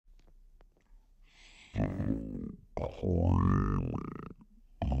Everyone,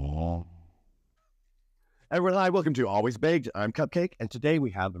 hi, welcome to Always Baked. I'm Cupcake, and today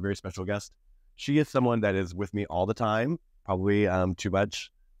we have a very special guest. She is someone that is with me all the time, probably too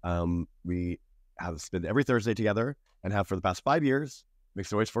much. We have spent every Thursday together and have for the past 5 years. Make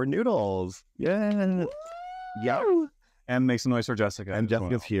some noise for Noodles. Yeah. Yeah. And make some noise for Jessica. And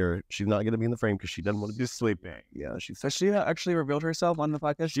Jessica's here. She's not going to be in the frame because she doesn't want to be sleeping. Yeah, Has she actually revealed herself on the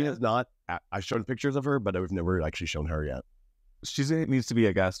podcast? She has not. I've shown pictures of her, but I've never actually shown her yet. She needs to be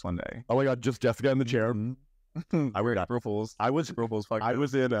a guest one day. Oh my God, just Jessica in the chair. I wear Ruffles. I was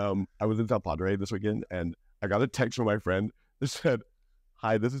in South Padre this weekend, and I got a text from my friend that said,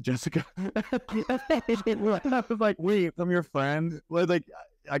 "Hi, this is Jessica." I was like, "Wait, I'm your friend?" Well, like,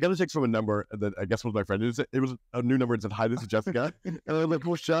 I got a text from a number that I guess was my friend. It was a new number and said, "Hi, this is Jessica." And I was like,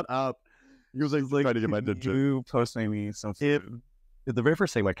 "Well, shut up." He was like trying to get my attention. You posting me some food. If the very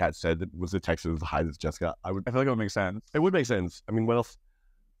first thing my cat said was the text was, "Hi, this is Jessica," I feel like it would make sense. It would make sense. I mean, what else?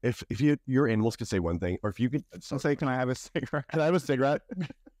 If your animals could say one thing, or if you could say, "Can I have a cigarette?" Can I have a cigarette?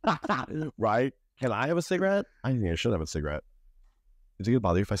 Right? Can I have a cigarette? I think I should have a cigarette. Is it gonna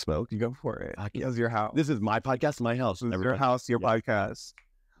bother you if I smoke? You go for it. This is your house. This is my podcast, my house. This is your house, your podcast.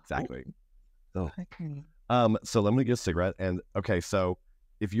 Exactly. So, so let me get a cigarette. And okay, so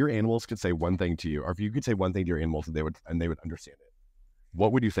if your animals could say one thing to you, or if you could say one thing to your animals and they would understand it,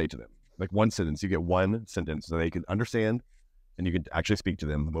 what would you say to them? Like one sentence. You get one sentence so they could understand and you could actually speak to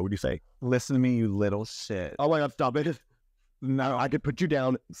them. What would you say? Listen to me, you little shit. Oh my God, stop it. No, I could put you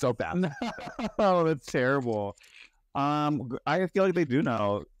down so fast. Oh, that's terrible. I feel like they do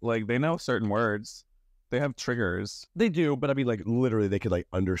know. Like, they know certain words. They have triggers. They do, but I mean, like, literally, they could, like,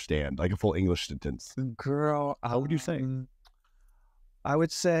 understand, like, a full English sentence. Girl, how would you say? I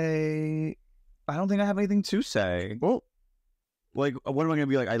would say, I don't think I have anything to say. Well, like, what am I going to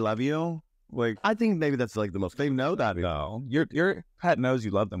be like, I love you? Like, I think maybe that's, like, the most... They know that, though. Your pet knows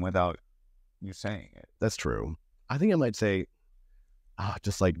you love them without you saying it. That's true. I think I might say,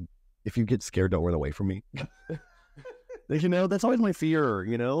 just, like, if you get scared, don't run away from me. You know, that's always my fear,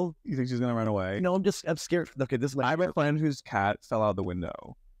 you know? You think she's going to run away? No, I'm scared. Okay, this is my... I have a friend whose cat fell out the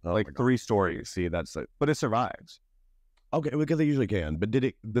window. Like 3 stories. See, that's it. But it survived. Okay, because they usually can. But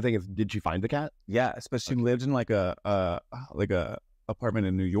the thing is, did she find the cat? Yes, but she lived in like a apartment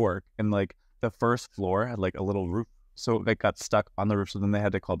in New York, and like the first floor had like a little roof. So they got stuck on the roof, so then they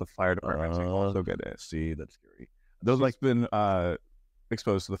had to call the fire department to also get it. See, that's scary. Those like been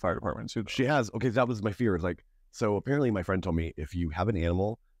exposed to the fire department too, though. She has. Okay, that was my fear. It's like, so apparently my friend told me if you have an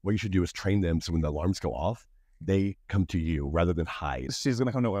animal, what you should do is train them so when the alarms go off, they come to you rather than hide. She's going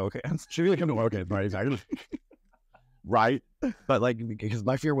to come to Oilcan. She's going to come to Oilcan, right? Exactly. Right? But like, because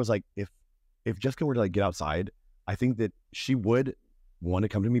my fear was like, if Jessica were to like get outside, I think that she would want to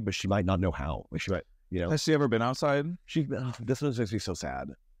come to me, but she might not know how. Like she might, you know. Has she ever been outside? This one makes me so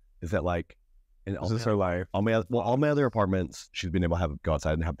sad. Is that like, is this her life? All my other apartments, she's been able to go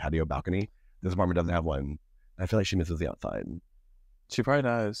outside and have patio balcony. This apartment doesn't have one. I feel like she misses the outside. She probably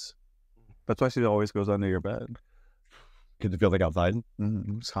does. That's why she always goes under your bed. Because it feels like outside.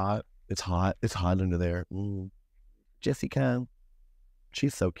 It's hot. It's hot. It's hot under there. Jessica,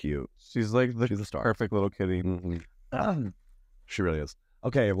 she's so cute. She's like she's a star. Perfect little kitty. She really is.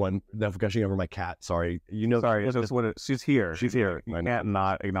 Okay, everyone. Enough gushing over my cat. Sorry. You know. Sorry. She's here. She's here. You can't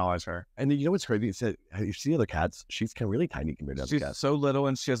not acknowledge her. And you know what's crazy? It said, you see other cats, she's kind of really tiny compared to other cats. She's so little,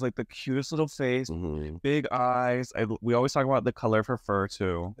 and she has like the cutest little face, big eyes. We always talk about the color of her fur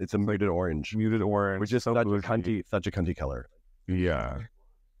too. It's a muted orange. Which is so such a cunty color. Yeah.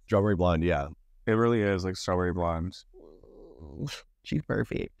 Strawberry blonde, yeah. It really is like strawberry blonde. She's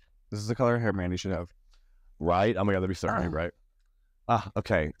perfect. This is the color of hair Mandy should have. Right? Oh my God, that'd be so funny, right?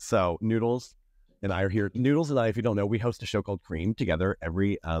 Okay. So Noodles and I are here. Noodles and I, if you don't know, we host a show called KREAM together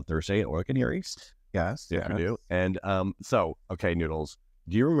every Thursday at Oilcan Harrys. Yes. Yeah, we do. And so, okay, Noodles,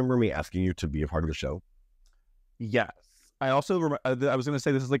 do you remember me asking you to be a part of the show? Yes. I also I was going to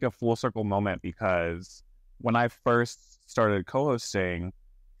say this is like a full circle moment because when I first started co-hosting,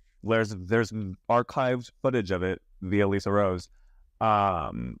 there's archived footage of it via Lisa Rose.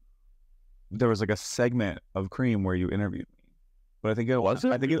 There was like a segment of KREAM where you interviewed me. But I think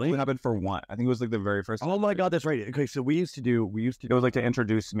it happened for one. I think it was like the very first. Oh my God, that's right. Okay, so we used to. It was like to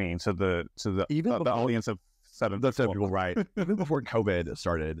introduce me to the the audience of seven people, right? Even before COVID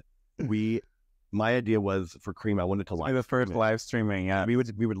started, my idea was for KREAM. I wanted to the first live streaming. Yeah, we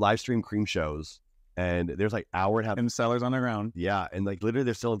would live stream KREAM shows, and there's like hour and a half in Sellers Underground. Yeah, and like literally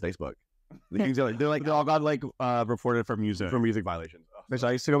they're still on Facebook. They all got like reported for music violations. Which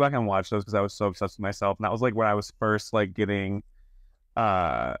I used to go back and watch those because I was so obsessed with myself, and that was like when I was first like getting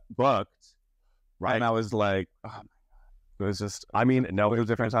booked, right? And I was like, oh my God, It was just, I mean, no, it was a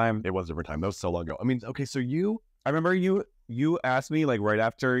different time. it was a different time. That was so long ago. I mean, okay, so I remember you asked me like right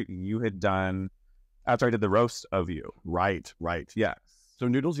after you had done, after I did the roast of you. right. Yes. So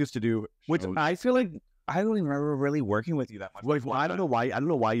Noodles used to do Which shows. I feel like I don't even remember really working with you that much. Well, I don't know why. I don't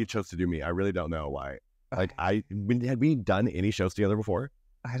know why you chose to do me. I really don't know why. Like, had we done any shows together before?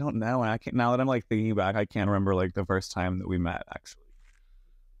 I don't know. And I can't, now that I'm like thinking back, I can't remember like the first time that we met actually.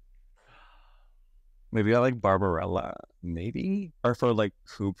 Maybe I like Barbarella, Maybe. or for like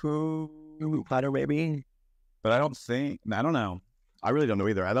Poo Platter, maybe. but I don't know. I really don't know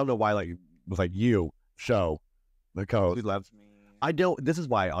either. I don't know why. Like, it was like you show the code. She loves me. I don't. This is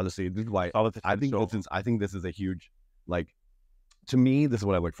why. Honestly, this is why. All the I think potential. I think this is a huge, like, to me, this is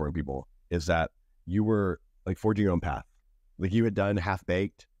what I look for in people is that you were like forging your own path. Like you had done Half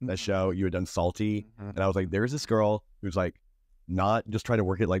Baked, that show. You had done Salty, and I was like, there's this girl who's like not just trying to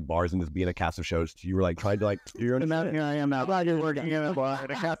work at like bars and just be in a cast of shows. You were like trying to like do your own. And now here I am now. Glad you're working in a bar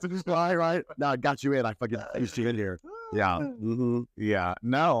and a cast of fly, right? No, I got you in. I fucking used you in here. Yeah. Mm-hmm. Yeah.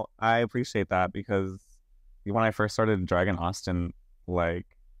 No, I appreciate that because when I first started Drag in Austin, like,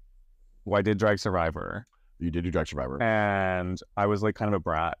 well, I did Drag Survivor. You did do Drag Survivor. And I was like kind of a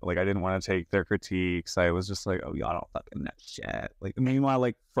brat. Like I didn't want to take their critiques. I was just like, oh, y'all don't fucking know shit. Like meanwhile,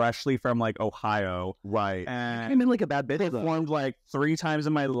 like freshly from like Ohio. Right. And I'm in like a bad bit. performed like 3 times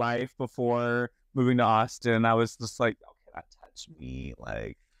in my life before moving to Austin. I was just like, oh, can I touch me?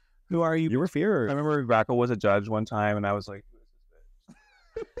 Like, who are you? You were feared. I remember Grackle was a judge one time and I was like,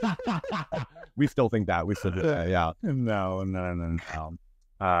 We still think that. We still do that. Yeah. no.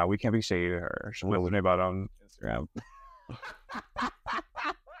 We can't be shady to her. She lives me about on Instagram.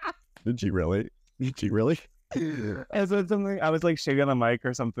 Did she really? Did she really? And so something I was like shady on the mic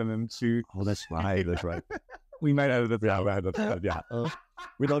or something, and she. Oh, that's right. That's right. We might edit it. Yeah, right, yeah.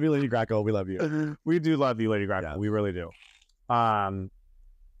 We love you, Lady Grackle. We love you. We do love you, Lady Grackle. Yeah. We really do.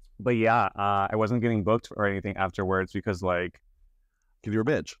 But yeah, I wasn't getting booked or anything afterwards because Because you're a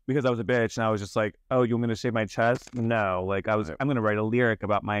bitch. I was a bitch and I was just like, oh, you want me to shave my chest? No, like I'm gonna write a lyric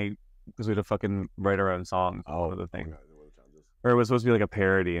about because we had to fucking write our own songs. One of the things. Or it was supposed to be like a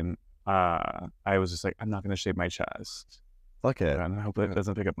parody, and I was just like, I'm not gonna shave my chest. Fuck it. And I hope it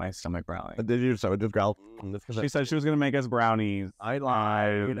doesn't pick up my stomach growling. Did you so just growl? She said she was gonna make us brownies. I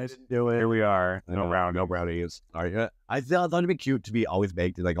lied. I didn't do it. Here we are. No brownies. All right. I thought it'd be cute to be always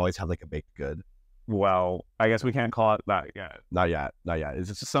baked and like always have like a baked good. Well, I guess we can't call it that yet. Not yet. It's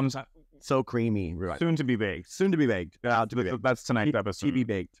just Sometime so creamy. Right. soon to be baked. Soon to be baked. Yeah, that's tonight's episode. TB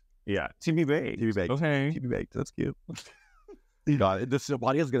baked. Yeah, TB baked. TB baked. Okay, TB baked. That's cute. God, this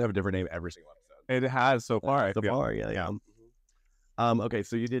podcast is gonna have a different name every single episode. it has so far. So I feel. far, yeah. Okay,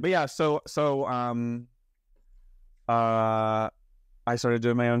 so you did. But yeah, I started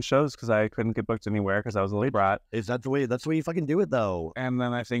doing my own shows because I couldn't get booked anywhere because I was a late brat. Is that the way? That's the way you fucking do it, though. And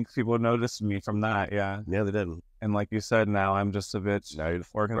then I think people noticed me from that. Yeah, Yeah, they did. and like you said, now I'm just a bitch. Now you're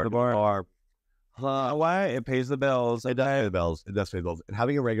working at the bar. Why? It pays the bills. It does pay the bills. It does pay the bills. And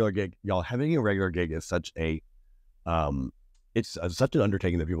having a regular gig, y'all, having a regular gig is such a, it's such an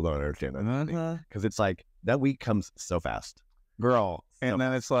undertaking that people don't understand. Because it's like that week comes so fast, Girl. And So-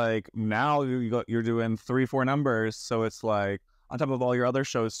 then it's like now you're doing 3-4 numbers, so it's like on top of all your other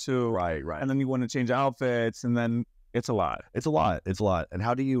shows too. right? And then you want to change outfits, and then it's a lot. It's a lot. And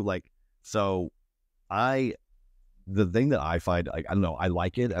how do you like? So, the thing that I find, like, I don't know, I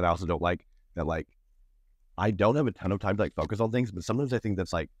like it, and I also don't like that. Like, I don't have a ton of time to like focus on things, but sometimes I think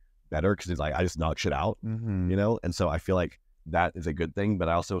that's like better because it's like I just knock shit out, Mm-hmm. you know. And so I feel like that is a good thing. But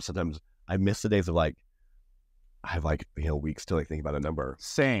I also sometimes I miss the days of like I have like weeks to like think about a number.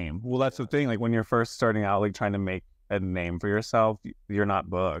 Same. Well, that's the thing. Like when you're first starting out, like trying to make a name for yourself, you're not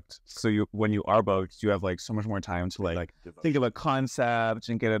booked. So when you are booked, you have like so much more time to like think of a concept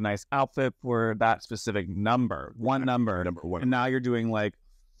and get a nice outfit for that specific number, one number. Number one. And now you're doing like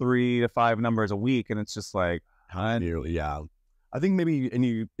 3 to 5 numbers a week, and it's just like, Nearly, yeah. I think maybe, and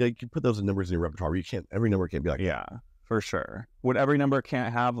you put those numbers in your repertoire. But you can't. Every number can't be like, yeah, for sure. Would every number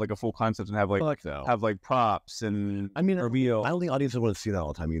can't have like a full concept and have like fuck no. have like props and I mean, reveal. I don't think audiences want to see that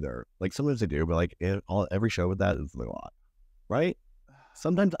all the time either. Like sometimes they do, but like every show with that is like a lot, right?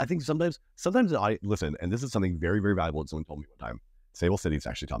 Sometimes I think sometimes the audience listen, and this is something very very valuable that someone told me one time. Sable Cities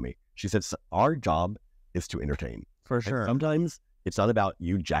actually taught me. She said our job is to entertain. For And sure. sometimes it's not about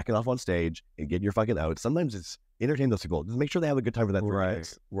you jacking off on stage and getting your fucking out. Sometimes it's entertain those people. Just make sure they have a good time for that 3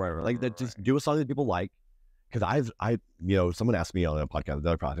 minutes. Right. Like that, just do a song that people like. Because someone asked me on a podcast,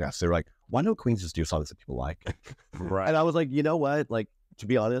 another podcast, they were like, "Why don't Queens just do songs that people like?" Right. And I was like, you know what? Like, to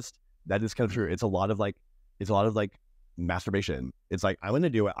be honest, that is kind of true. It's a lot of like masturbation. It's like I want to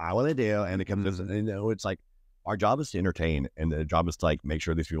do what I want to do, and it comes, it's like our job is to entertain, and the job is to like make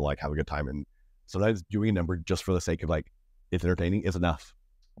sure these people like have a good time. And sometimes doing a number just for the sake of like it's entertaining is enough.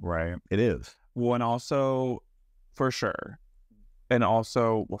 Right. It is. Well, and also, for sure. And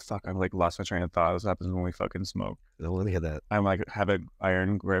also, well, fuck, I've like lost my train of thought. This happens when we fucking smoke. Let me hit that. I'm like, have an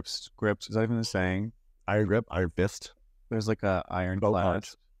iron grips. Is that even a saying? Iron grip, iron fist. There's like a iron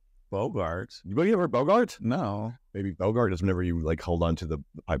Bogart. Bogart? You ever Bogart? No. Maybe Bogart is whenever you like hold on to the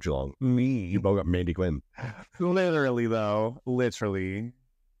pipe too long. Me. You Bogart Mandy Quinn. Literally, though. Literally.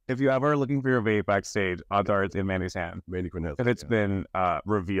 If you ever looking for your vape backstage, odds are it's in Mandy's hand. Mandy Quinn has. If it's been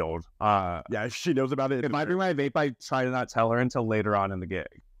revealed. Yeah, she knows about it. If I bring my vape, I try to not tell her until later on in the gig.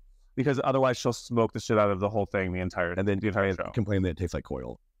 Because otherwise she'll smoke the shit out of the whole thing the entire show. Complain that it tastes like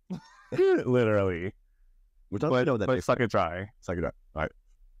coil. Literally. Which I don't know that but tastes suck it dry. Suck it dry. All right.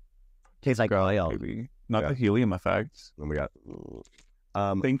 Tastes like oil. Maybe. Not the helium effect. Oh my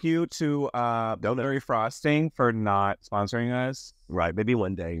god. Thank you to Very Frosting for not sponsoring us. Right. Maybe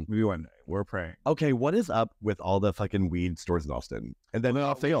one day. We're praying. Okay, what is up with all the fucking weed stores in Austin? And then they're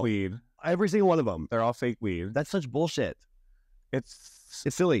all fake weed. Every single one of them. They're all fake weed. That's such bullshit. It's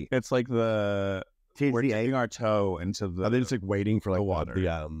silly. It's like we're dipping our toe into the. They're just like waiting for like the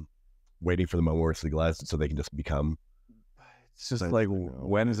water. Waiting for the moment where it's legalized so they can just become. It's just like,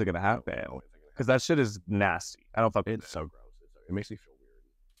 when is it gonna happen? Because that shit is nasty. I don't fuck. It's so gross. It makes me feel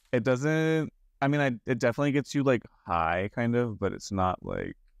weird. It doesn't. I mean, it definitely gets you like high, kind of, but it's not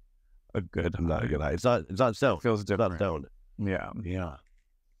like a good high. Not a good high. It's not stoned. It feels different. It's not stoned. Yeah.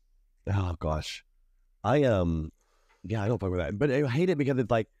 Oh gosh, I don't fuck with that. But I hate it because it's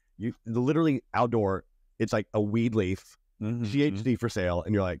like you literally outdoor. It's like a weed leaf, THC for sale,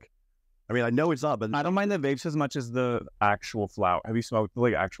 and you're like, I mean, I know it's not, but I don't mind the vapes as much as the actual flower. Have you smoked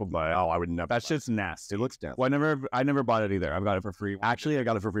like actual bud? Oh, I would never. That shit's nasty. It looks nasty. Well, I never bought it either. I got it for free. Actually, I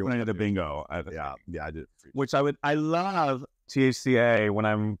got it for free when I did a bingo. Yeah, I did. Which I love THCA when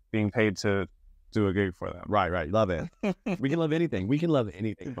I'm being paid to do a gig for them. Right. Love it. We can love anything. We can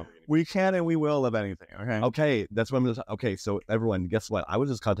and we will love anything. Okay, that's what I'm gonna. Okay, so everyone, guess what? I was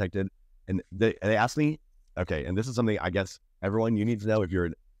just contacted, and they asked me. Okay, and this is something I guess everyone you need to know if you're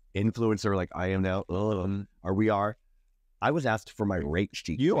an influencer like I am now, or we are. I was asked for my rate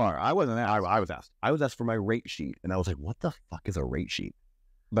sheet. You are. I wasn't asked. I was asked. I was asked for my rate sheet, and I was like, "What the fuck is a rate sheet?"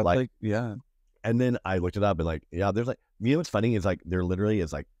 But like, yeah. And then I looked it up, and like, yeah, there's like, you know what's funny is like there literally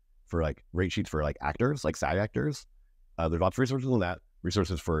is like for like rate sheets for like actors, like SAG actors. There's lots of resources on that,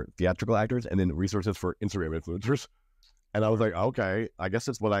 resources for theatrical actors, and then resources for Instagram influencers. And I was like, okay, I guess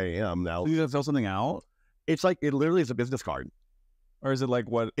that's what I am now. So you gotta fill something out. It's like it literally is a business card. Or is it like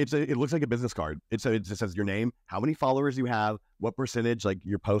what? It looks like a business card. It says your name, how many followers you have, what percentage, like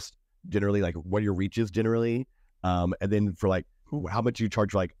your post generally, like what your reach is generally, and then for like how much you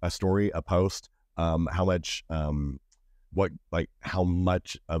charge for like a story, a post, how much, how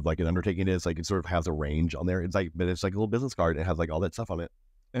much of like an undertaking it is. Like it sort of has a range on there. It's like, but it's like a little business card. It has like all that stuff on it.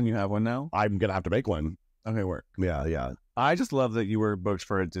 And you have one now? I'm gonna have to make one. Okay, work. Yeah. I just love that you were booked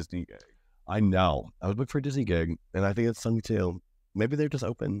for a Disney gig. I know. I was booked for a Disney gig, and I think it's something too. Maybe they're just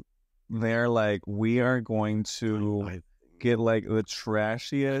open. They're like, we are going to get like the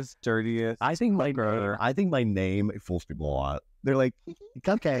trashiest, dirtiest. I think my name fools people a lot. They're like,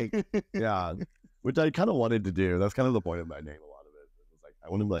 Cupcake. Yeah. Which I kind of wanted to do. That's kind of the point of my name. A lot of it. It's like I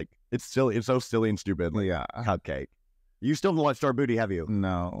want to like it's so silly and stupid. Yeah. Cupcake. You still haven't watched Star Booty, have you?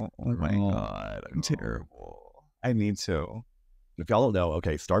 No. Oh my god, I'm terrible. I need to. If y'all don't know,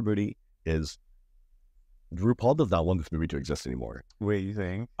 okay, Star Booty is RuPaul does not want this movie to exist anymore. Wait, you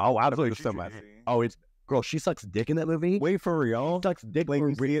think? Oh, absolutely. So messy. Oh, it's girl. She sucks dick in that movie. Wait, for real? She sucks dick. Like,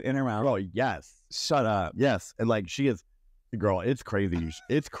 you see it in her mouth? Oh, yes. Shut up. Yes, and like she is, girl. It's crazy.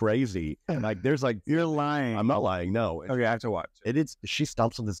 It's crazy. And like, there's like, you're lying. I'm not lying. No. Okay, I have to watch it. It's she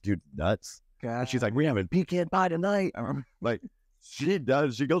stomps on this dude's nuts. God. And she's like, "We're having pecan pie tonight." I remember. Like, she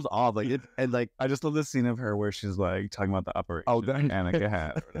does. She goes off like it, and like I just love this scene of her where she's like talking about the operation. Oh, that Annika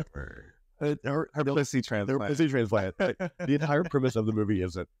had or whatever. Her pussy transplant. Her pussy transplant. The entire premise of the movie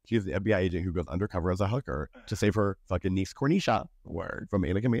is that she's the FBI agent who goes undercover as a hooker to save her fucking niece Cornisha from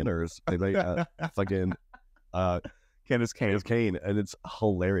Anakin Manners. Fucking Candace Kane, and it's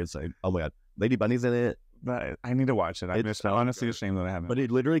hilarious. Oh my god, Lady Bunny's in it. But I need to watch it. I'm honestly ashamed that I haven't. But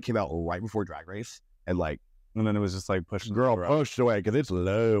it literally came out right before Drag Race, and then it was just like pushed away because it's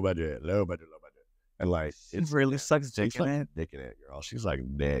low budget, and like it really sucks dick in it. Dick in it, girl. She's like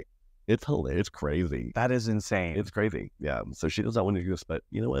dick. It's hilarious. It's crazy. That is insane. It's crazy. Yeah. So she does not want to do this, but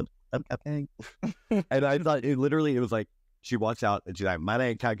you know what? I'm paying. And I thought it was like she walks out and she's like, "My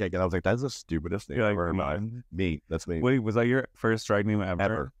name Cupcake," and I was like, "That's the stupidest thing I've ever heard." Me. That's me. Wait, was that your first drag name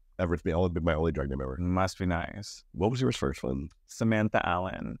ever? ever. It's been my only drag name ever. Must be nice. What was yours first one? Samantha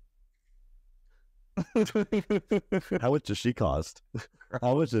Allen. How much does she cost?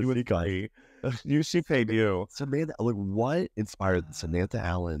 How much does she cost? She paid you. Samantha, like, what inspired Samantha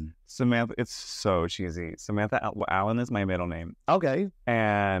Allen? Samantha, it's so cheesy. Allen is my middle name. Okay.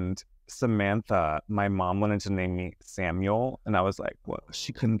 And Samantha, my mom wanted to name me Samuel. And I was like, well,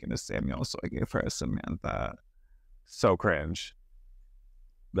 she couldn't get a Samuel. So I gave her a Samantha. So cringe.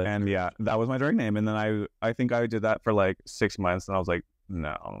 And yeah, that was my drag name. And then I think I did that for like 6 months. And I was like,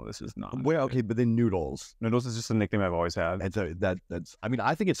 no, this is not. Well, okay, but then Noodles. Noodles is just a nickname I've always had. And so that's, I mean,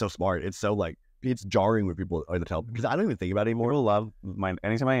 I think it's so smart. It's so like, it's jarring when people are the tell, because I don't even think about it anymore. People love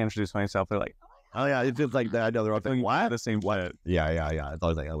anytime I introduce myself, they're like, oh yeah, it's just like that. I know they're all like, what? The same shit. Yeah. It's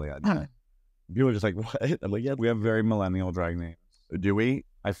always like, oh my God. People are just like, what? I'm like, yeah. We have very millennial drag names. Do we?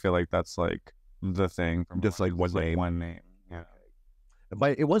 I feel like that's like the thing. From just like one name. One name. Yeah.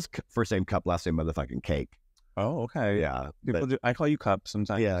 But it was first name Cup, last name motherfucking Cake. Oh, okay. Yeah. I call you Cup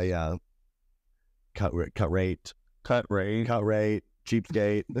sometimes. Yeah. Cut rate.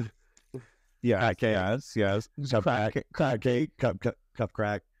 Cheapskate. Yeah. Yes. Cup cake. Cup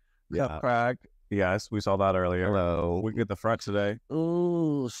crack. Yeah. Cup crack. Yes, we saw that earlier. Hello. We get the front today.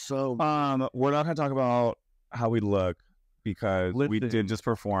 Oh, so. We're not going to talk about how we look because we did just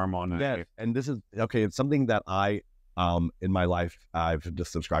perform on it. Yeah, and this is okay. It's something that I, in my life, I've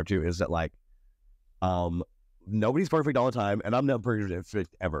just subscribed to is that like, nobody's perfect all the time, and I'm not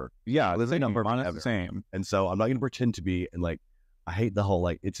perfect ever. Yeah, literally not perfect ever. Same. And so I'm not going to pretend to be. And like, I hate the whole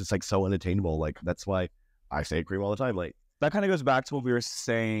like. It's just like so unattainable. Like that's why I say cream all the time. Like that kind of goes back to what we were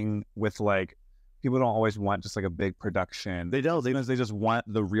saying with like. People don't always want just like a big production. They don't. They just want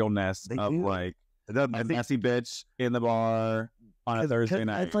the realness of like a messy bitch in the bar on a Thursday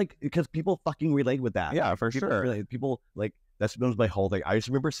night. It's like because people fucking relate with that. Yeah, for sure. People like that was my whole thing. I just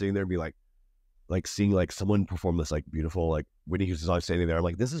remember sitting there and be like seeing like someone perform this like beautiful like Whitney Houston's always standing there. I'm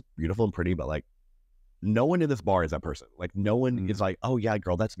like, this is beautiful and pretty, but like no one in this bar is that person. Like no one is like, oh yeah,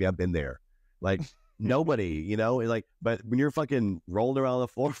 girl, that's me. I've been there. Like nobody, you know. Like, but when you're fucking rolling around the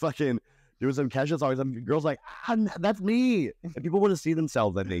floor, fucking. Doing some casual songs, some girls like, that's me. And people want to see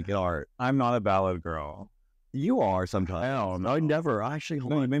themselves, I think, in art. I'm not a ballad girl. You are sometimes. Hell no. I never. Actually,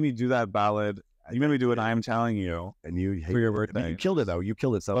 you made me do that ballad. You made me do it. I Am Telling You. And you hate for your birthday. You killed it though. You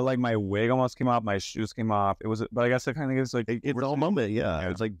killed it. So, but like my wig almost came off, my shoes came off. It was, but I guess it kind of is like it's all moment. Yeah,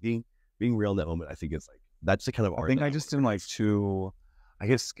 it's like being real in that moment. I think it's like that's the kind of art. I think I just didn't like too. I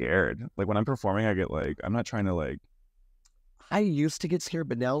get scared. Like when I'm performing, I get like I'm not trying to like. I used to get scared,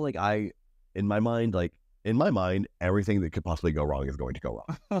 but now like in my mind, everything that could possibly go wrong is going to go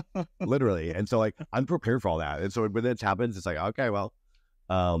wrong, literally. And so, like, I'm prepared for all that. And so when this happens, it's like, okay, well,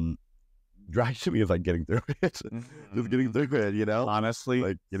 drag to me is like getting through it, just getting through it, you know. Honestly,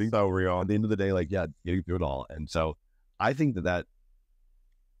 like getting so real. At the end of the day, like, yeah, getting through it all. And so, I think that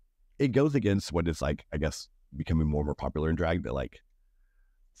it goes against what is like, I guess, becoming more and more popular in drag. That like,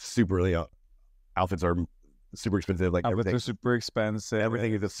 super really outfits are. Super expensive, like everything. They're super expensive.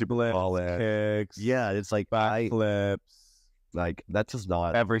 Everything is just super kicks. Yeah, it's like backflips. Like that's just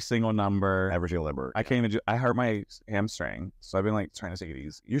not every single number. I can't even do. I hurt my hamstring, so I've been like trying to take it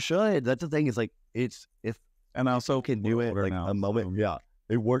easy. You should. That's the thing. Is like and I also can do it like a moment. So. Yeah,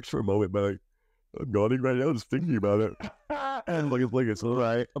 it works for a moment, but like, I'm nodding right now just thinking about it. And like it's all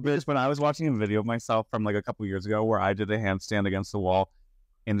right. But when I was watching a video of myself from like a couple years ago where I did a handstand against the wall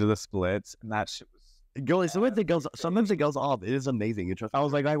into the splits, and that shit was. Sometimes it goes off. It is amazing. I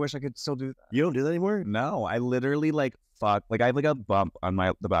was like, I wish I could still do that. You don't do that anymore? No, I literally like I have like a bump on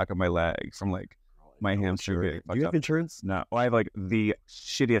the back of my leg from like my hamstring. Do you have insurance? No, I have like the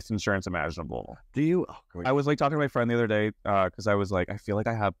shittiest insurance imaginable. Do you? I was like talking to my friend the other day because I was like, I feel like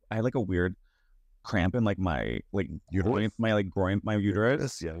I had like a weird cramp in like my like uterus, my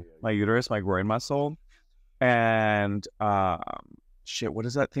uterus, my groin muscle, and shit. What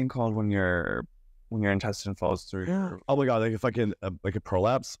is that thing called when your intestine falls through? Oh my god, like a fucking like a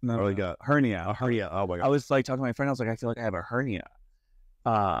prolapse? No, or like a hernia. A hernia. Oh my god. I was like talking to my friend. I was like, I feel like I have a hernia.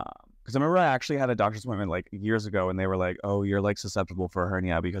 Because I remember I actually had a doctor's appointment like years ago, and they were like, "Oh, you're like susceptible for a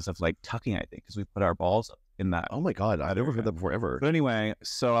hernia because of like tucking." I think because we put our balls in that. Oh my god, I never heard that before ever. But anyway,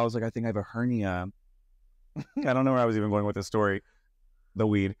 so I was like, I think I have a hernia. I don't know where I was even going with this story. The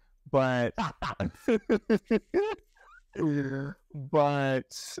weed, but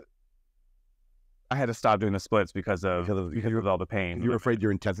but. I had to stop doing the splits because of all the pain. You were afraid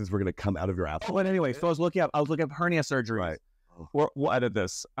your intestines were going to come out of your asshole. But anyway, so I was looking up hernia surgery. Right. We'll edit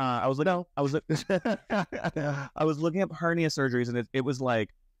this. I was looking up hernia surgeries, and it was like,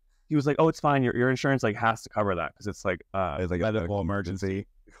 he was like, oh, it's fine. Your insurance like has to cover that because it's like a medical emergency.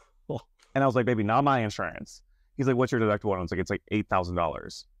 And I was like, baby, not my insurance. He's like, what's your deductible? And I was like, it's like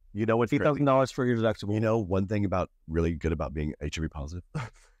 $8,000. You know what's $8,000 for your deductible. You know, one thing about really good about being HIV positive.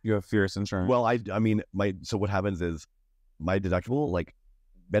 You have fierce insurance. Well, I mean, so what happens is my deductible, like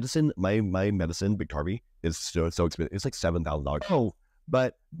medicine, my medicine, Biktarvy, is so expensive. It's like $7,000. Oh,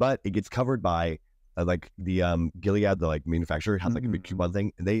 but it gets covered by like the Gilead, the like manufacturer has like a big coupon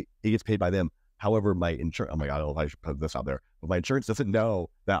thing, and it gets paid by them. However, my insurance, oh my God, I don't know if I should put this out there, but my insurance doesn't know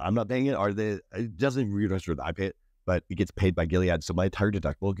that I'm not paying it, or it doesn't register that I pay it, but it gets paid by Gilead. So my entire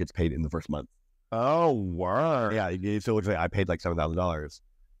deductible gets paid in the first month. Oh, word. Yeah. So it's like I paid like $7,000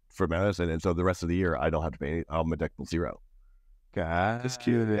 for medicine. And so the rest of the year, I don't have to pay any. I'm a deductible zero. God, it's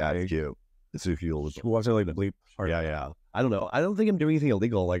cute. Yeah, it's cute. It's a fuel. What's it like to bleep? Yeah. I don't know. I don't think I'm doing anything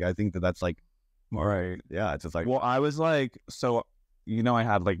illegal. Like, I think that's like, all right. Yeah, it's just like. Well, I was like, so, you know, I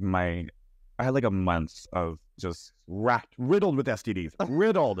had like a month of just riddled with STDs.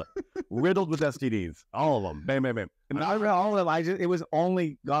 Riddled with STDs. All of them. Bam, bam, bam. And not all of them. It was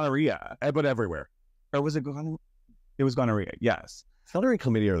only gonorrhea. But everywhere. Or was it gonorrhea? It was gonorrhea, yes. Gonorrhea and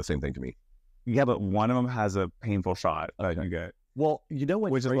chlamydia are the same thing to me. Yeah, but one of them has a painful shot that you get. Well, you know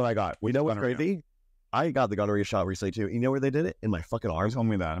what? Which is what I got. You know what's crazy? I got the gonorrhea shot recently too. You know where they did it? In my fucking arm. You told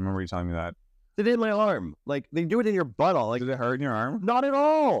me that. I remember you telling me that. They did it in my arm. Like, they do it in your butt. Like, did it hurt in your arm? Not at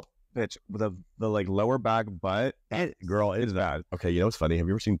all. Bitch, with the like lower back butt. Girl, it's bad. Okay, you know what's funny? Have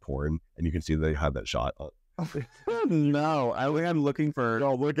you ever seen porn and you can see they have that shot? No, I'm looking for.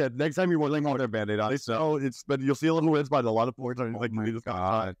 No, look at next time you're watching on a Band-Aid on. So but you'll see a little red spot. A lot of porns are like,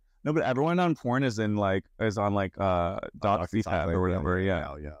 God. No, but everyone on porn is on like .ctab or whatever.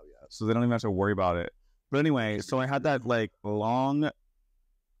 Yeah. So they don't even have to worry about it. But anyway, so I had that like long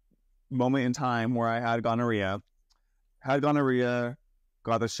moment in time where I had gonorrhea,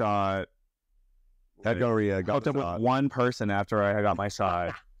 got the shot, hooked up with one person after I got my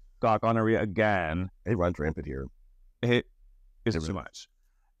shot, got gonorrhea again. It runs rampant here. It is too much.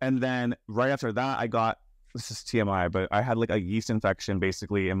 And then right after that, I got, this is TMI, but I had like a yeast infection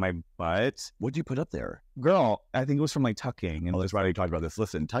basically in my butt. What'd you put up there? Girl, I think it was from like tucking. And that's why we talked about this.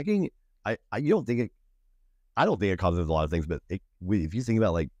 Listen, tucking, I don't think it causes a lot of things, but if you think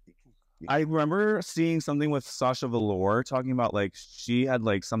about like, I remember seeing something with Sasha Velour talking about like she had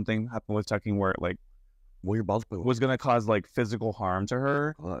like something happen with tucking where it like your balls was gonna cause like physical harm to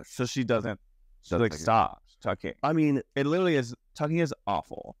her, so she doesn't. She like stops tucking. I mean, it literally is, tucking is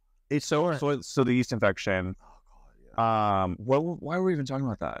awful. It's so the yeast infection. Oh God, yeah. Why were we even talking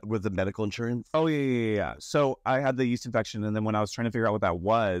about that? With the medical insurance? Oh yeah. So I had the yeast infection, and then when I was trying to figure out what that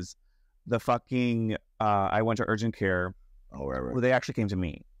was, the fucking I went to urgent care. Oh, right. Where they actually came to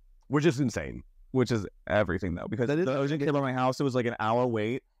me. Which is insane. Which is everything, though. Because the urgent care by my house, it was like an hour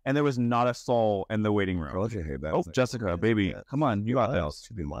wait, and there was not a soul in the waiting room. Girl, I hate that. Oh, Jessica, baby. Come on. You got this.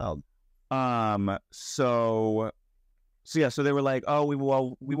 She's been wild. So yeah, so they were like, oh, we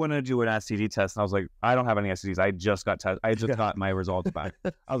want to do an STD test. And I was like, I don't have any STDs. I just got my results back.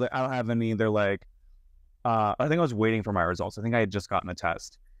 I was like, I don't have any. They're like, I think I was waiting for my results. I think I had just gotten a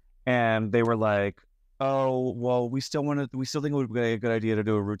test. And they were like, oh, well, we still think it would be a good idea to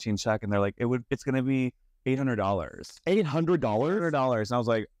do a routine check. And they're like, it's going to be $800. $800? $800. And I was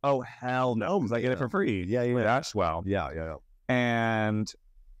like, oh, hell no. Because I get it for free. Yeah. That's well. Yeah. And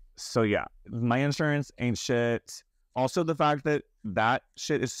so, yeah, my insurance ain't shit. Also, the fact that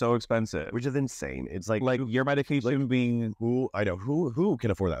shit is so expensive. Which is insane. It's like your medication being... Who can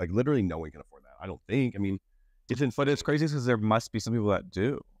afford that? Like, literally no one can afford that. I don't think. I mean, but it's crazy because there must be some people that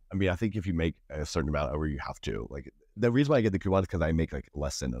do. I mean, I think if you make a certain amount over, you have to. Like, the reason why I get the coupon is because I make like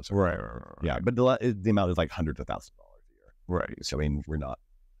less than those. Right. Yeah, but the amount is like hundreds of thousands of dollars a year. Right. So I mean,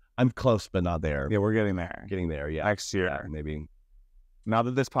 I'm close, but not there. Yeah, we're getting there. Yeah. Next year, yeah, maybe. Now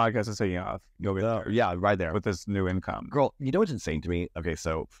that this podcast is taking off, you'll get there. Yeah, right there with this new income. Girl, you know what's insane to me? Okay,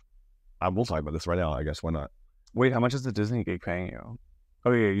 so we'll talk about this right now. I guess why not? Wait, how much is the Disney gig paying you?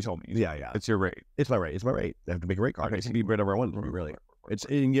 Oh yeah, you told me. Yeah. It's your rate. It's my rate. I have to make a rate card. Okay, it can be whatever I want. Really.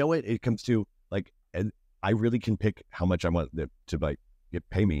 And you know what? It comes to like, and I really can pick how much I want to like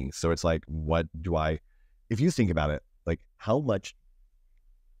pay me. So it's like, what do I? If you think about it, like how much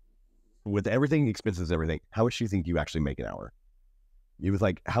with everything, expenses, everything, how much do you think you actually make an hour? It was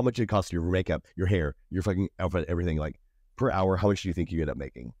like how much it costs your makeup, your hair, your fucking outfit, everything. Like per hour, how much do you think you end up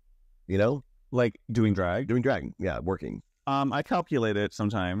making? You know, like doing drag. Yeah, working. I calculate it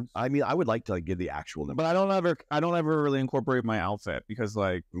sometimes. I mean, I would like to like give the actual number, but I don't ever really incorporate my outfit because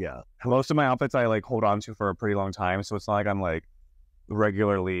like most of my outfits I like hold on to for a pretty long time, so it's not like I'm like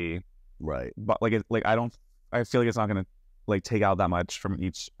regularly right. But like I feel like it's not gonna like take out that much from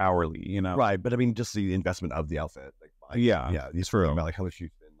each hourly, you know? Right, but I mean, just the investment of the outfit, like yeah, these for about like how much you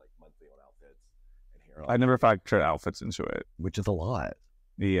spend like I never factored outfits into it, which is a lot.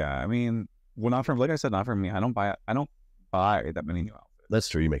 Yeah, I mean, well, not for, like I said, not for me. I don't buy that many new outfits. That's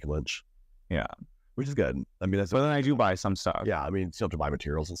true. You make a lunch. Yeah, which is good. I mean, that's. But then I do buy some stuff. Yeah, I mean, you still have to buy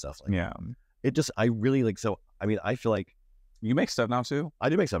materials and stuff. Like yeah, it just. I really like. So I mean, I feel like you make stuff now too. I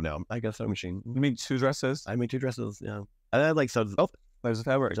do make stuff now. I got a sewing machine. You make 2 dresses. I make 2 dresses. Yeah, and I like stuff. Oh, there's a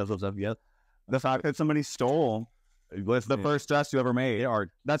fabric. Stuff. Yeah. The fact that somebody stole the first dress you ever made,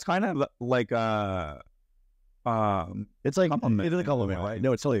 that's kind of like it's like compliment. It is a compliment, right?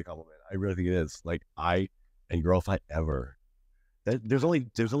 No, it's totally a compliment. I really think it is. Like girl, if I ever, there's only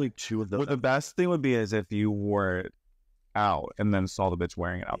 2 of those. Well, the best thing would be is if you wore it out and then saw the bitch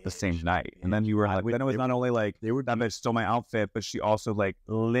wearing it out the same night, and then you were like, then it was not only like that bitch stole my outfit, but she also like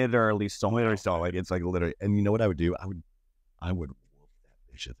literally stole my outfit. Like it's like literally. And you know what I would do? I would whoop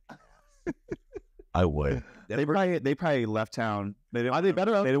that bitch's ass. I would. They probably left town. They didn't. They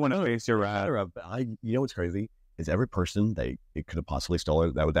didn't want to face your wrath. You know what's crazy is every person it could have possibly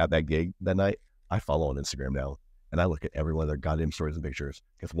stolen that gig that night. I follow on Instagram now, and I look at every one of their goddamn stories and pictures.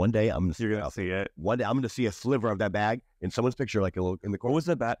 Because one day I'm gonna see it. One day I'm gonna see a sliver of that bag in someone's picture, like a little in the corner. What was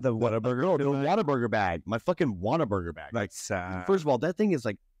the Whataburger? The Whataburger bag. My fucking Whataburger bag. Like sad. First of all, that thing is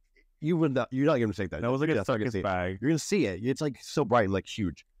like you're not gonna take that. That was like a circus bag. You're gonna see it. It's like so bright and like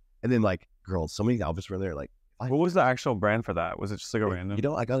huge. And then like girls, so many outfits were in there. Like, what was the actual brand for that? Was it just like a random? You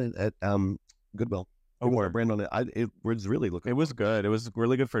know, I got it at Goodwill. Oh, what brand on it? It was really looking. It was good. It was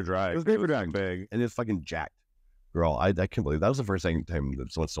really good for drag. It was great for drag. Big, and it's fucking jacked. Girl, I can't believe that was the first time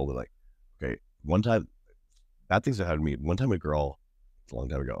that someone stole it. Like, okay, one time, bad things that happened to me. One time, it's a long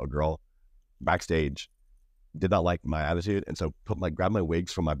time ago, a girl backstage did not like my attitude, and so grabbed my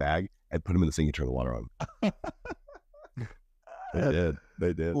wigs from my bag and put them in the sink and turned the water on.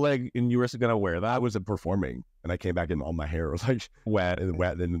 They did. Like, and you were gonna wear that? I was performing, and I came back and all my hair was like wet in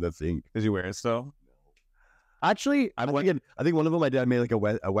the sink. Did you wear it still? Actually, I think one of them I made like a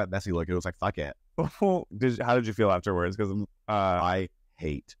wet messy look. It was like fuck it. How did you feel afterwards? Because I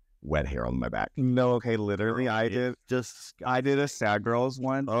hate wet hair on my back. No, okay, literally, I did a Sad Girls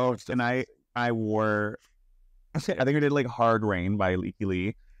one. Oh, and I wore. I think I did like Hard Rain by Leaky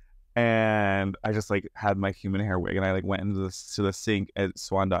Lee. And I just like had my human hair wig, and I like went into the sink at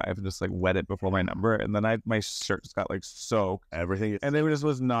Swan Dive and just like wet it before my number, and then my shirt just got like soaked, everything, and it just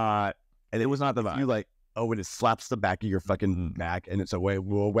was not, and it was not the vibe. You like, oh, and it slaps the back of your fucking back, and it's a way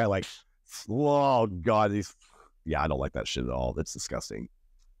wet, like, oh god, I don't like that shit at all. That's disgusting.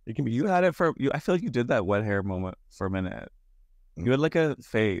 It can be. You had it for you. I feel like you did that wet hair moment for a minute. You had like a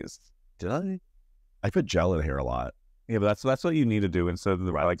phase. Did I? I put gel in hair a lot. Yeah, but that's what you need to do instead of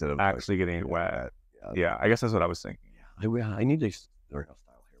like actually getting it wet. Yeah, I guess that's what I was thinking. Yeah, I need to learn how to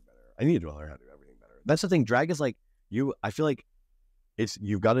style hair better. I need to learn how to do everything better. That's the thing. Drag is like I feel like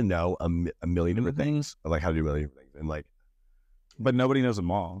you've got to know a million different things, like how to do a million different things, and like, but nobody knows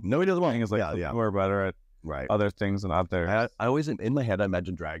them all. Nobody knows them all. It's like we're better at other things than out there. I always in my head I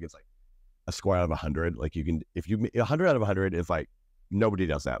imagine drag is like a score out of 100. Like you can 100 out of 100 is like. Nobody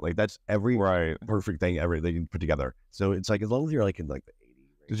does that. Like that's every perfect thing ever they can put together. So it's like as long as you're like in like the 80.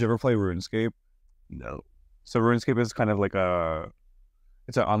 Did you ever play RuneScape? No. So RuneScape is kind of like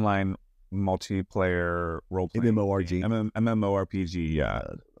it's an online multiplayer role playing MMORPG. Yeah,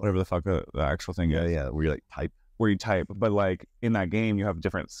 whatever the fuck the actual thing is. Yeah. Where you type. But like in that game, you have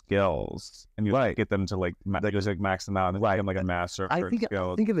different skills, and you get them to like just like max them out and become like a master. I think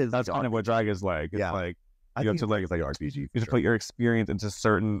of it as that's kind of what drag is like. It's like. You have to like it's like RPG. You have to put your experience into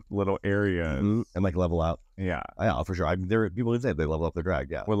certain little areas and like level out. Yeah, for sure. There are people who say they level up their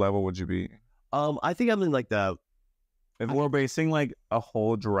drag. Yeah. What level would you be? I think I'm in like if we're basing like a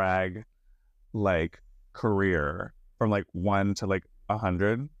whole drag like career from like 1 to like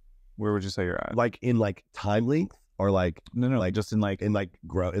 100, where would you say you're at? Like in like time length or like no, like just in like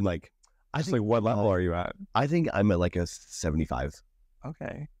grow in like. I think like what level are you at? I think I'm at like a 75.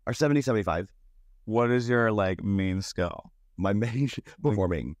 Okay. Or 75. What is your like main skill? My main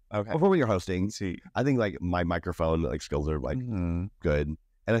performing. Okay. Performing or hosting. See, I think like my microphone like skills are like good,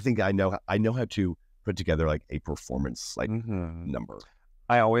 and I think I know how to put together like a performance like number.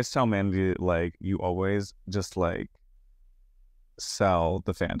 I always tell Mandy like you always just like sell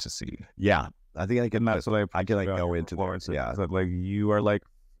the fantasy. Yeah, I think I can. That's what I can like go into there. Yeah, so, like you are like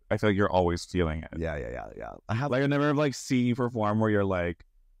I feel like you're always feeling it. Yeah. I have like I never like seen you perform where you're like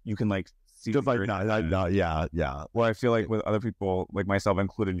you can like. Just like no, yeah. Well, I feel like with other people, like myself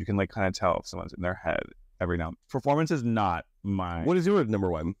included, you can like kind of tell if someone's in their head every now. Performance is not my. What is your number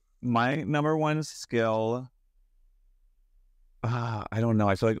one? My number one skill. I don't know.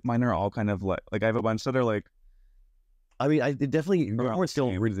 I feel like mine are all kind of like I have a bunch that are like. I mean, I definitely performance skill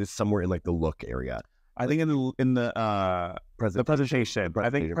is somewhere in like the look area. I think in the presentation. I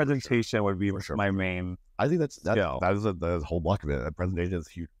think presentation would be my main. I think that is skill. the whole block of it. A presentation is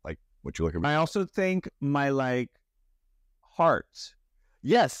huge. Like what you look at. I also think my like heart.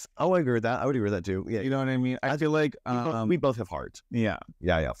 Yes. Oh, I agree with that. I would agree with that too. Yeah. You know what I mean? I feel like we both have heart. Yeah.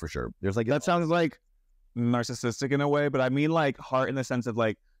 Yeah, for sure. There's like that sounds like narcissistic in a way, but I mean like heart in the sense of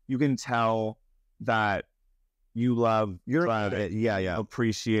like you can tell that you love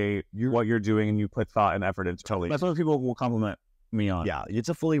appreciate what you're doing and you put thought and effort into. Totally. That's what people will compliment me on. Yeah, it's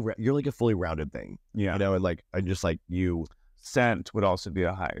you're like a fully rounded thing. Yeah, you know, and like I just like you. Scent would also be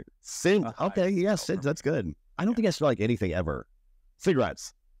a high scent. Okay, yeah, scent. That's good. I don't think I smell like anything ever.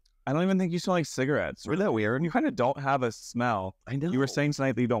 Cigarettes. I don't even think you smell like cigarettes. Isn't that weird? You kind of don't have a smell. I know. You were saying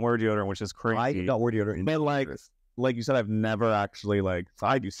tonight that you don't wear deodorant, which is crazy. I don't wear deodorant. But like you said, I've never actually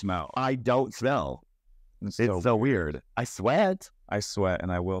thought you smell. I don't smell. It's so weird. I sweat. I sweat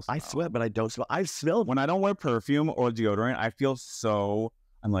and I will smell. I sweat, but I don't smell. I've smelled. When I don't wear perfume or deodorant, I feel so,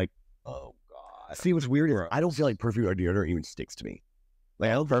 I'm like, oh God. See, what's weird is I don't feel like perfume or deodorant even sticks to me.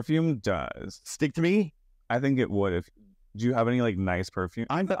 Like perfume does. Stick to me? I think it would. Do you have any like nice perfume?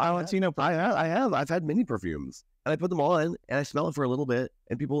 I have. I've had many perfumes. And I put them on and I smell it for a little bit.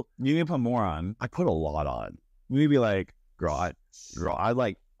 And people... You need to put more on. I put a lot on. You need to be like... Girl, I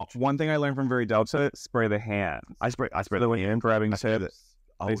like... One thing I learned from Very Delta, spray the hands. I spray the hand grabbing tips.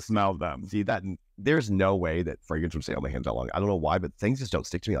 I smell them. See that? There's no way that fragrance would stay on my hands that long. I don't know why, but things just don't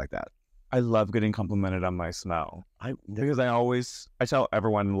stick to me like that. I love getting complimented on my smell. Because I tell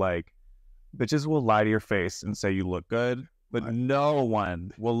everyone like, bitches will lie to your face and say you look good, but no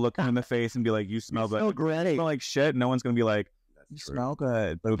one will look in the face and be like, you smell good. So great. You smell like shit. No one's gonna be like, you smell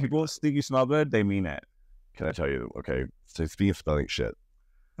good. But when people think you smell good, they mean it. Can I tell you? Okay, so speaking of smelling shit.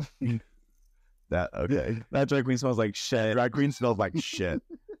 That drag queen smells like shit. Drag queen smells like shit.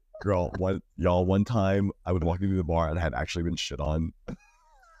 Girl, one time I was walking through the bar and I had actually been shit on.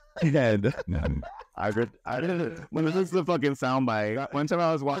 And when this is the fucking soundbite. One time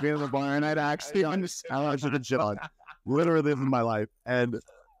I was walking in the bar and I'd actually been shit on. Literally, this is my life. And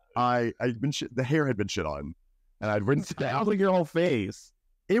I'd been shit. The hair had been shit on, and I'd rinsed it out. Like your whole face.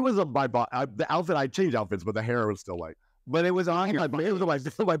 It was on my body. The outfit, I changed outfits, but the hair was still like. But it was on your body. It was on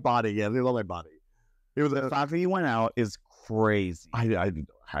my body. Yeah, it was on my body. It was the fact that you went out is crazy. I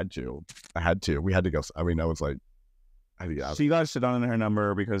had to. We had to go. I mean, I was like, she got shit on in her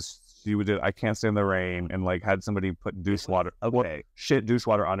number because she did I Can't Stand the Rain and like had somebody put douche water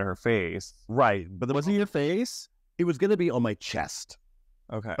onto her face. Right, but was it your face? It was gonna be on my chest.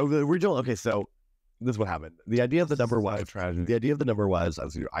 Okay. Oh, the original. Okay, so this is what happened. The idea of the number was tragic. The idea of the number was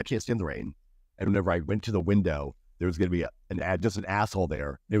I Can't Stand the Rain, and whenever I went to the window, there was going to be just an asshole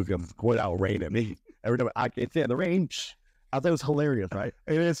there. It was going to go out rain at me. Every time I Can't Stand the Rain, I thought it was hilarious, right?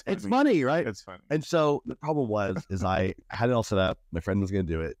 It's funny, right? It's funny. And so the problem was I had it all set up. My friend was going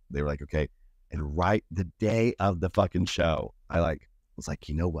to do it. They were like, okay. And right the day of the fucking show, I was like,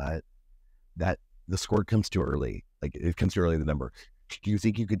 you know what? That the score comes too early. Like it comes too early, the number. Do you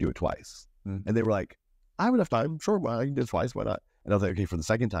think you could do it twice? Mm-hmm. And they were like, I have enough time. Sure, well, I can do it twice. Why not? And I was like, okay, for the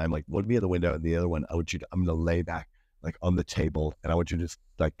second time, like, look me at the window, and the other one, I'm going to lay back, like, on the table, and I want you to just,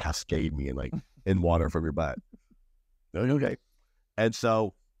 like, cascade me in water from your butt. Okay. And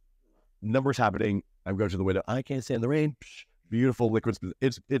so, numbers happening. I'm going to the window. I Can't Stand the Rain. Beautiful liquids.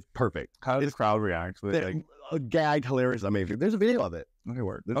 It's perfect. How did the crowd react? Gagged, hilarious, amazing. There's a video of it. Okay,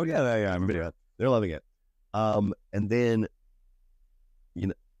 work. I'm a video of it. They're loving it. And then,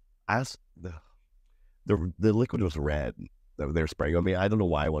 as the liquid was red. They were spraying on me. I don't know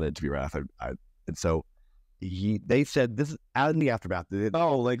why I wanted it to be red. And so they said this is out in the aftermath.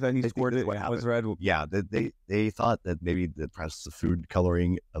 Like that he squirted it when it was red. Yeah, they thought that maybe the press the food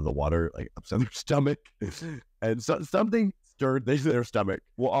coloring of the water like upset their stomach, and so something stirred their stomach.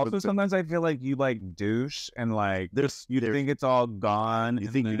 Well, also sometimes I feel like you like douche and like you think it's all gone. You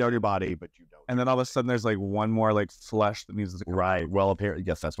think you know your body, but you don't. And then all of a sudden there's like one more like flesh that needs to come right. Well, apparently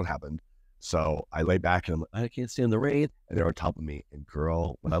yes, that's what happened. So I lay back and I'm like, I can't stand the rain. And they're on top of me. And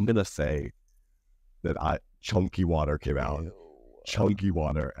girl, when I'm going to say that chunky water came out, chunky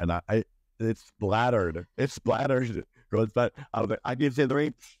water. And it's splattered. It's splattered. Girl, I was like, I can't stand the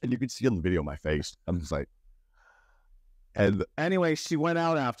rain. And you can see on the video my face. I'm just like, and anyway, she went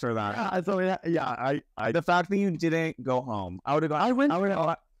out after that. The fact that you didn't go home, I would have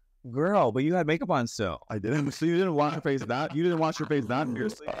gone. Girl, but you had makeup on still. I didn't. So you didn't wash your face that. You didn't wash your face that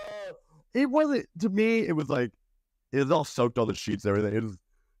fiercely. It wasn't, to me, it was like, it was all soaked on the sheets and everything.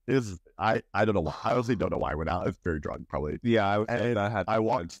 I don't know why. I honestly don't know why I went out. I was very drunk, probably. Yeah, I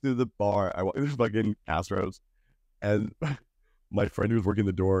walked through the bar. I walked through fucking Astros, and my friend who was working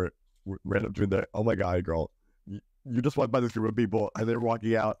the door, ran up to the, oh my God, girl, you just walked by this group of people and they're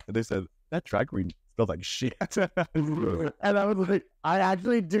walking out and they said, that drag queen smells like shit. And I was like, I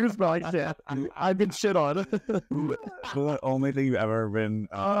actually do smell like shit. I've been shit on. The only thing you've ever been,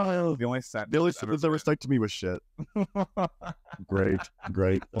 the only scent. The only shit that's ever stuck to me was shit. Great.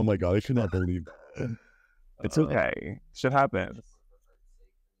 Oh my God, I could not believe that. It's okay. Shit happens.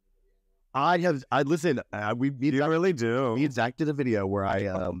 Listen, You really do. me and Zach did a video where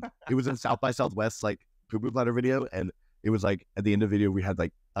it was in South by Southwest, like, poo-poo platter video, and it was like, at the end of the video, we had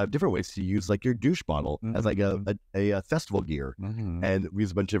like different ways to use like your douche bottle as like a festival gear, and we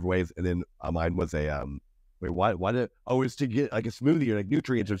used a bunch of different ways, and then mine was a, it's to get like a smoothie or like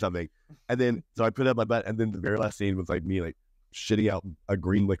nutrients or something, and then, so I put it up my butt, and then the very last scene was like me like shitting out a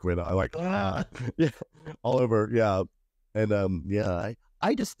green liquid, I like, yeah, all over, yeah, and yeah,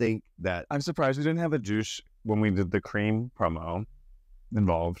 I just think that I'm surprised we didn't have a douche when we did the KREAM promo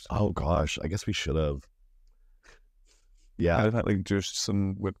involved. oh gosh, I guess we should have. Yeah, I'd have had like douche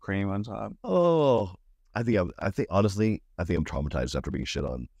some whipped cream on top. oh, I think honestly, I think I'm traumatized after being shit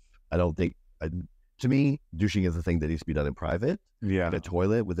on. I don't think, to me, douching is a thing that needs to be done in private, Yeah, in a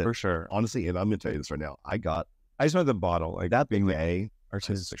toilet with it. for sure. Honestly, and I'm gonna tell you this right now, I I just want the bottle, like that being being like a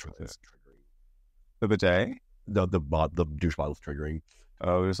artistic with it. triggering. The bidet. The douche bottle's triggering.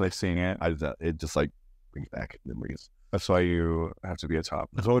 Oh, it was like seeing it. It just like brings back memories. That's why you have to be a top.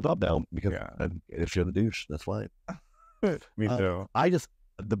 That's why we're top down, because Yeah. if you're the douche, that's why. Me too.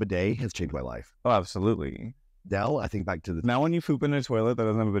 The bidet has changed my life. Oh, absolutely. Now I think back to the. Now when you poop in a toilet that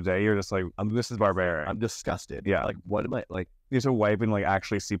doesn't have a bidet, you're just like, this is barbaric. I'm disgusted. Yeah. Like, what am I like? You have to wipe and like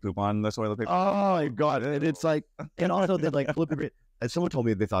actually see poop on the toilet paper. Oh my God! And it's like, and also they're like, flipping it. And someone told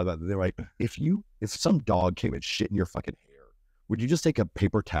me they thought about it. They're like, if some dog came and shit in your fucking hair, would you just take a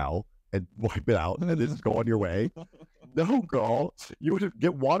paper towel and wipe it out and then just go on your way? No, girl, you would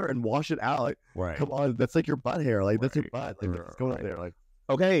get water and wash it out. Like, Right. come on, that's like your butt hair. Like, that's your Right. butt. Like, what's going on there? Like,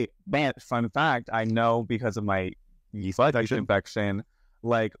 Okay, man, fun fact, I know because of my yeast infection,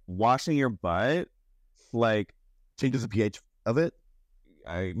 like washing your butt, like changes the pH of it.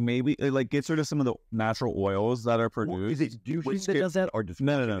 I maybe it, like gets rid of some of the natural oils that are produced. Is it douching that does that, or just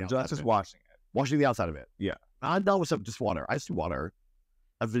No, washing the outside that's of just it? washing it. Washing the outside of it? Yeah. I'm not with some just water. I just do water.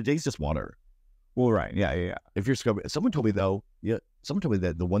 The day's just water. Well, right, yeah. If you're scrubbing, someone told me that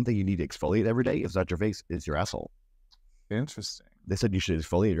the one thing you need to exfoliate every day is not your face, is your asshole. Interesting. They said you should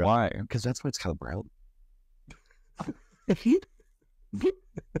exfoliate your Why? because that's why it's kind of brown.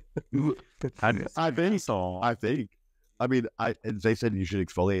 I think so. I mean, they said you should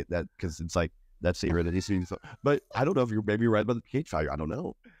exfoliate that because it's like that's the area that needs to be. But I don't know if you're maybe right about the pH value. I don't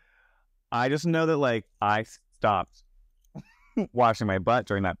know. I just know that like I stopped washing my butt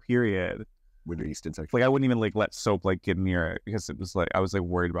during that period. When your yeast infection. Like I wouldn't even like let soap like get near it because it was like I was like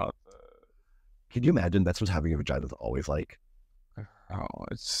worried about. Can you imagine that's what having a vagina is always like? Oh,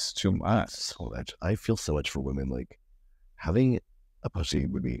 it's too much. So much. I feel so much for women. Like having a pussy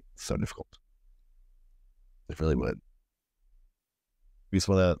would be so difficult. It really would. We just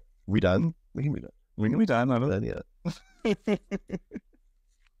want to. We done? We can be done. We can be done. I don't Done yet.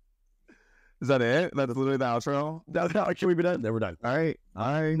 Is that it? That's literally the outro? No, can we be done? Then we're done. All right.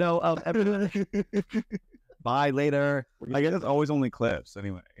 No, bye later. I guess it's always only clips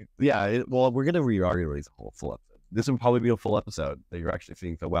anyway. Yeah, well, we're going to release a whole full episode. This will probably be a full episode that you're actually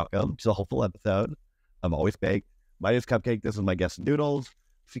seeing. So welcome to the whole full episode. I'm always baked. My name is Cupcake. This is my guest Noodles.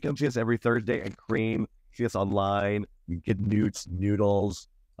 So you come see us every Thursday at KREAM. See us online. You get noodles.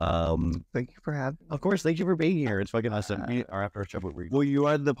 Thank you for having me. Of course, thank you for being here. It's fucking awesome. Our after show. Well, you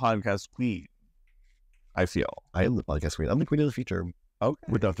are the podcast queen, I feel. I am the podcast queen. I'm the queen of the future.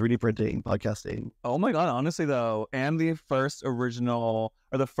 Okay. With our 3D printing, podcasting. Oh my God, honestly though, and the first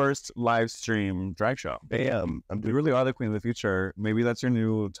live stream drag show. Bam. You really are the queen of the future. Maybe that's your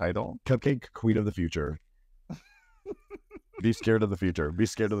new title. Cupcake queen of the future. Be scared of the future. Be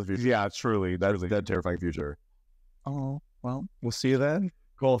scared of the future. Yeah, truly. That's that terrifying future. Oh, well, we'll see you then.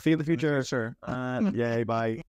 Cool. See you in the future. Sure. Yay. Bye.